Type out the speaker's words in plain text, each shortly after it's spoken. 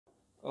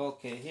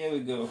Okay, here we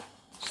go.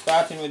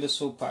 Starting with the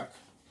soup pack.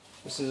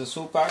 This is a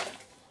soup pack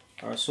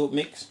or a soup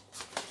mix.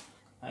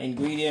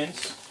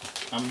 Ingredients.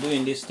 I'm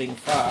doing this thing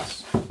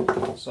fast,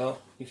 so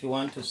if you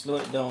want to slow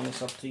it down,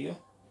 it's up to you.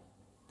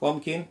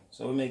 Pumpkin,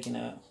 so we're making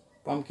a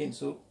pumpkin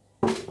soup.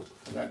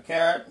 We got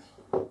carrot,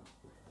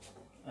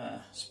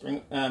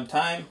 spring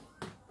thyme,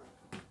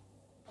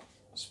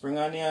 spring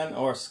onion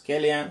or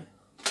scallion,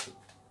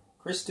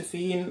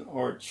 Christophine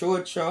or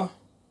chocho.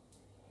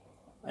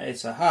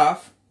 It's a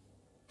half.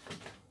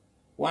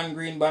 1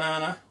 green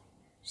banana,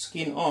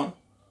 skin on.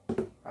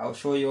 I'll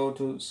show you how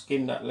to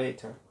skin that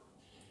later.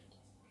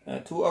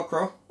 2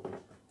 okra,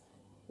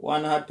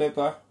 1 hot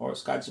pepper or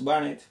scotch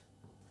bonnet,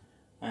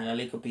 and a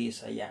little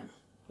piece of yam.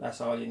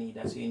 That's all you need.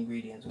 That's the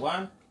ingredients.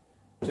 1,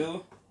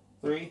 2,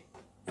 3,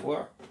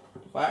 4,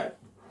 5,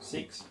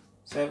 6,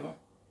 7,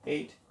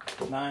 8,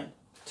 9,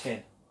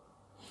 10.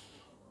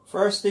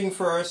 First thing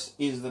first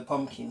is the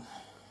pumpkin.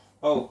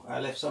 Oh, I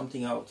left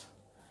something out.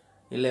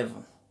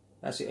 11.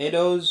 That's the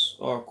Edos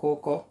or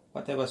cocoa,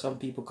 whatever some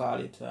people call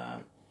it.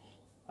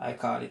 I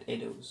call it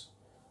Edos.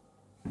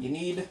 You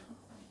need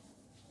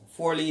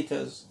 4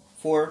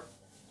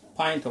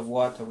 pint of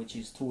water, which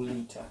is 2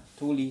 liter.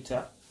 2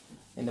 liter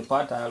in the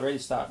pot. I already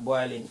start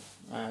boiling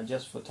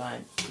just for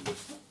time.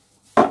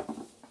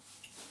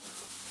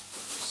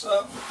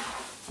 So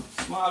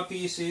small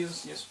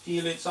pieces, just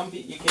peel it. Some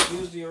people, you can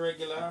use the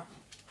regular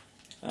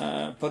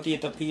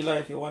potato peeler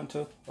if you want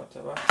to,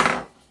 whatever.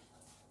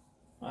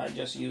 I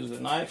just use the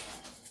knife.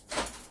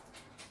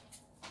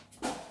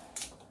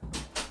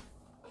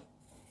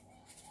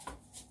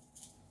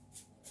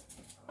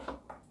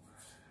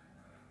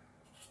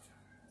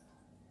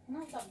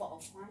 Not that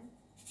bottle, man.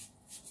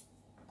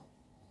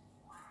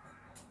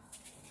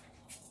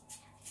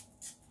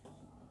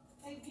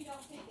 If you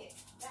don't pick it,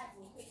 Dad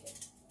will pick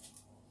it.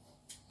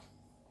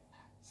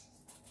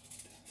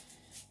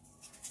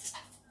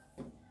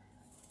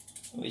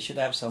 We should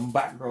have some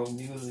background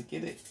music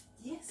in it.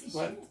 Yes, it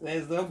But should.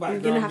 there's no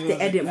background music. You're gonna have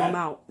to edit Mom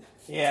out.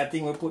 Yeah, I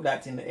think we'll put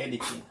that in the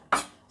editing.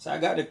 So I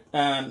got the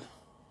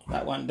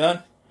that one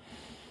done.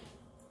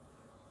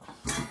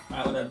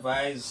 I would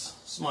advise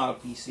small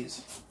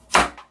pieces.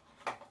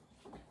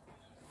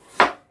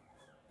 There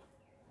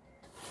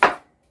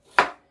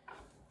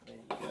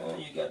you go,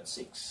 you got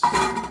 6.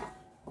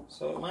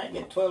 So it might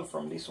get 12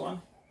 from this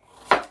one.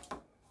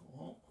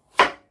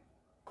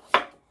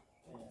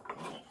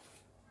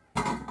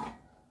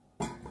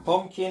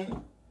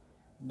 Pumpkin,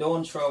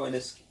 don't throw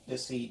away the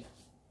seed.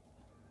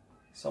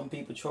 Some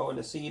people throw away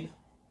the seed.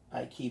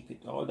 I keep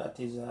it. All that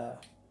is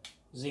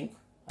zinc.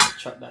 I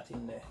chuck that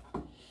in there.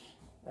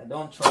 I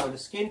don't throw away the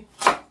skin.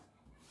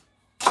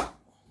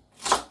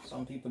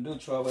 Some people do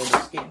throw away the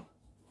skin.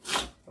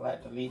 I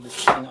like to leave the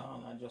skin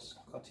on. I just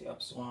cut it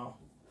up small.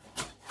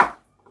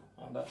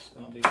 And that's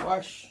going to be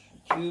washed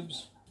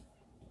cubes.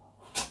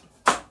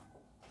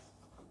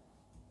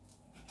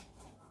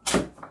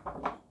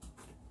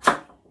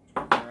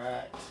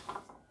 Alright.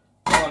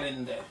 All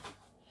in there.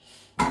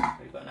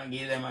 We're going to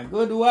give them a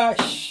good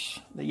wash.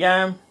 The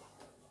yam.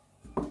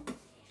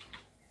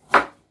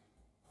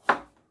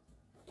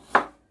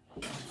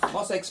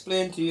 Must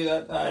explain to you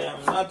that I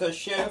am not a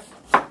chef.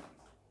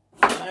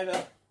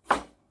 Neither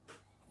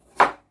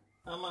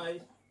am I,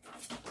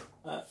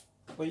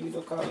 what you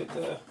do call it,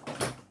 a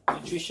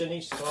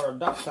nutritionist or a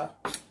doctor.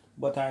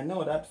 But I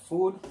know that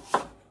food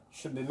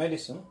should be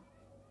medicine.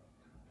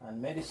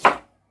 And medicine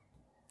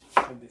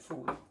should be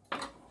food.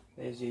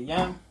 There's your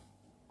yam.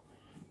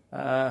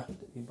 The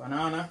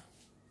banana.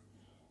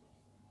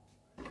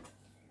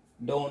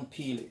 Don't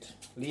peel it.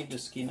 Leave the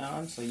skin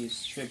on so you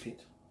strip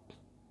it.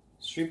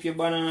 Strip your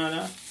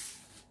banana.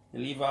 You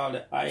leave all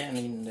the iron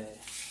in there.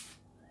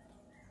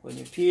 When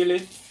you peel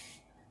it,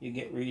 you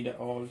get rid of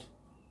all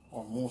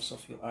or most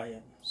of your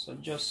iron. So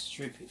just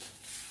strip it.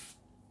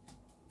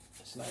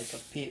 It's like a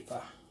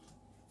paper.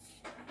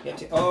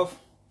 Get it off.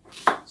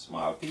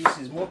 Small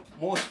pieces.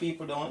 Most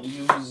people don't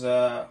use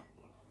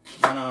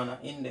banana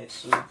in their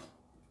soup.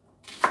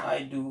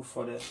 I do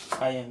for the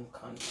iron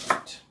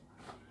content.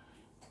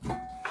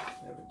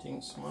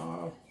 Everything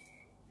small.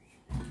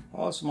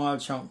 All small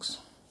chunks.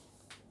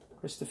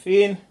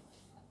 Christophine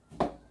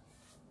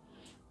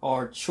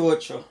or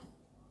chocho.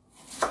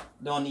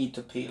 Don't need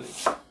to peel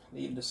it.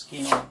 Leave the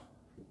skin on.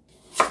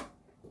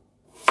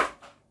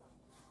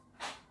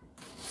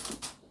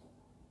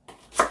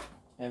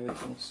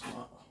 Everything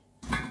small.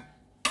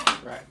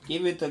 Right,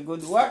 give it a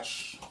good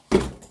wash.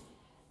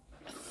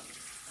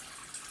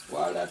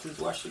 While that is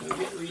washing, we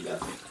get rid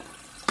of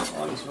it.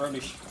 All this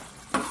rubbish.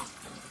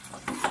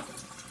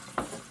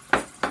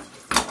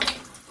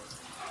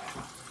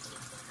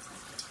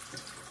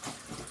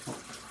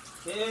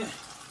 Okay.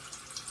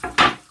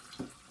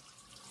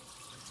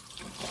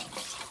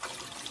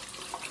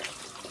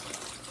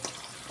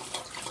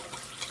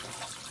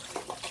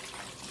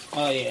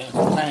 Oh yeah,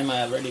 time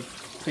I already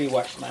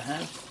pre-washed my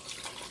hand.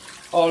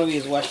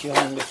 Always wash your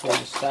hand before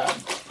you start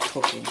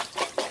cooking.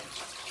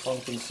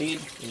 Pumpkin seed,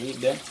 you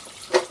leave them.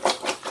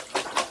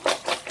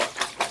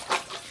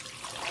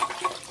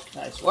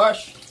 Nice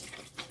wash.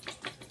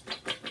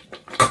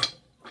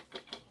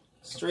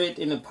 straight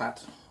in the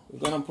pot. We're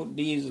gonna put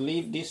these,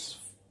 leave this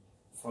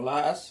for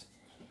last.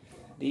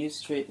 These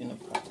straight in the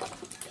pot.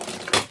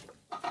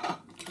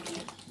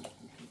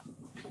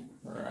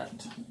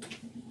 Right.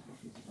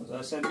 As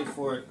I said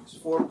before, it's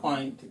 4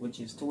 point, which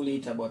is 2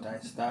 liter, but I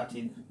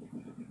started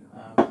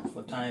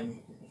for time.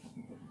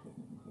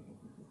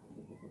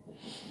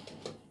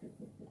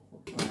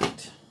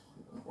 Right.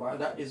 While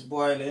that is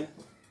boiling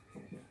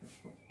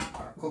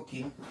or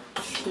cooking,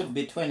 should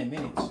be 20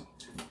 minutes.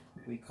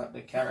 We cut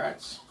the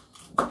carrots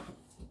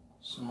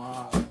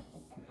small.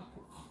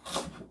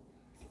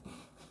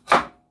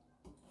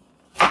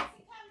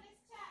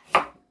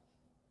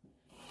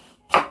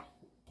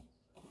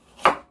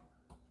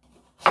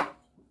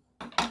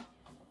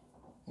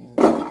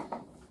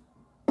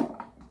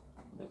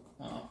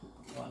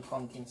 One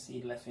pumpkin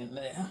seed left in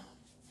there.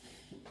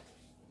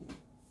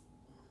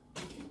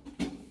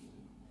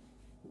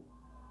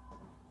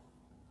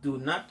 Do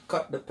not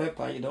cut the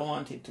pepper, you don't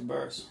want it to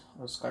burst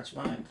or scotch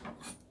bonnet.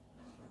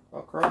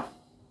 Okra.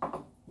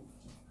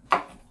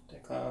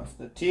 Take off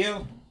the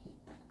tail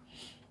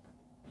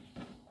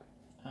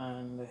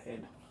and the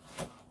head.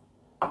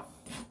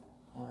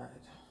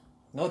 Alright.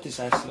 Notice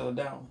I slowed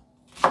down.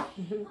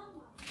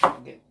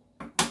 Get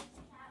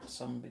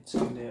some bits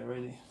in there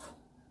already.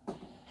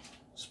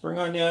 Spring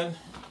onion,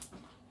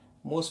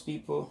 most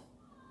people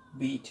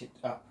beat it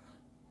up,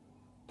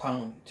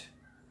 pound it.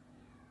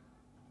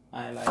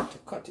 I like to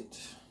cut it.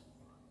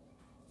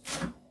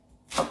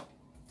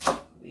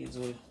 These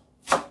will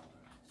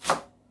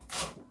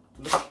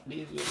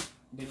be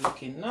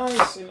looking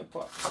nice in the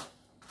pot.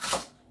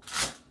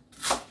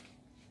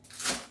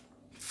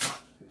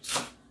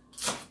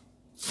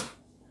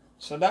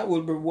 So that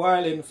will be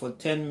boiling for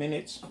 10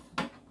 minutes.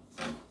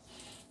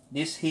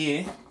 This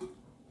here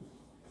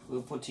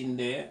we'll put in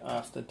there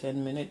after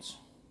 10 minutes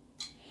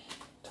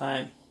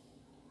time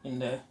in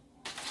there.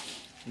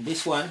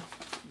 This one,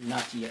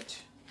 not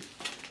yet.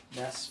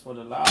 That's for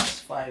the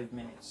last 5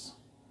 minutes.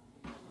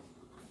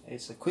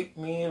 It's a quick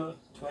meal,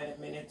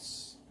 20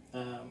 minutes.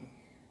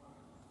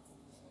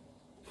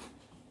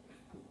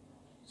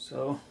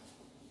 So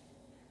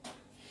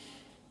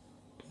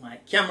my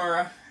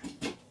camera,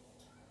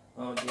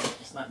 oh dear,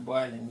 it's not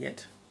boiling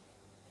yet.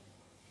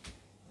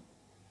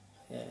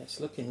 Yeah, it's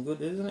looking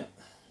good, isn't it?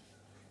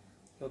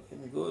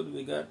 Looking good.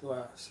 We got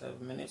what,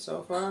 7 minutes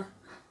so far.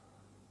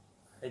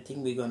 I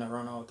think we're gonna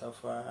run out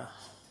of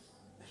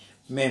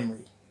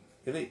memory.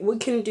 What you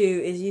can do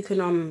is you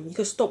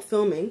can stop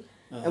filming,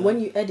 and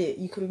when you edit,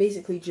 you can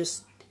basically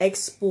just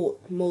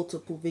export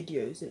multiple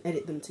videos and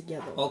edit them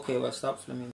together. Okay, well, stop filming.